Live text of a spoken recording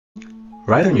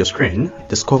Right on your screen,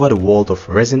 discover the world of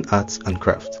resin arts and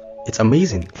craft. It's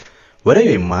amazing. Whether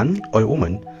you're a man or a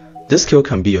woman, this skill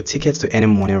can be your ticket to any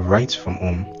money right from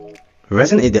home.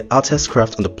 Resin is the artist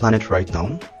craft on the planet right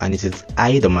now, and it is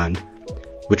high demand.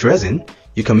 With resin,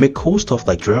 you can make cool stuff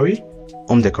like jewelry,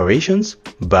 home decorations,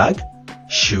 bag,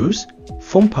 shoes,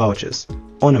 foam pouches,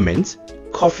 ornaments,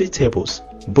 coffee tables,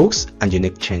 books, and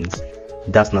unique chains.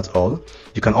 That's not all.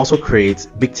 You can also create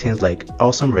big things like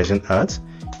awesome resin art,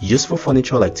 useful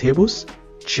furniture like tables,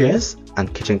 chairs,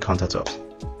 and kitchen countertops.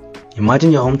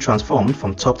 Imagine your home transformed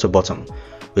from top to bottom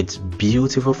with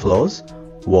beautiful floors,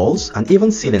 walls, and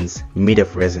even ceilings made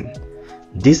of resin.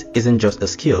 This isn't just a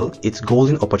skill, it's a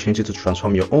golden opportunity to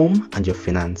transform your home and your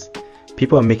finance.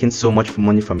 People are making so much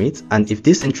money from it, and if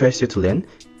this interests you to learn,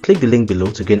 click the link below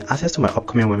to gain access to my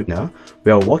upcoming webinar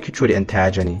where I'll walk you through the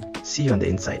entire journey. See you on the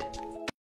inside.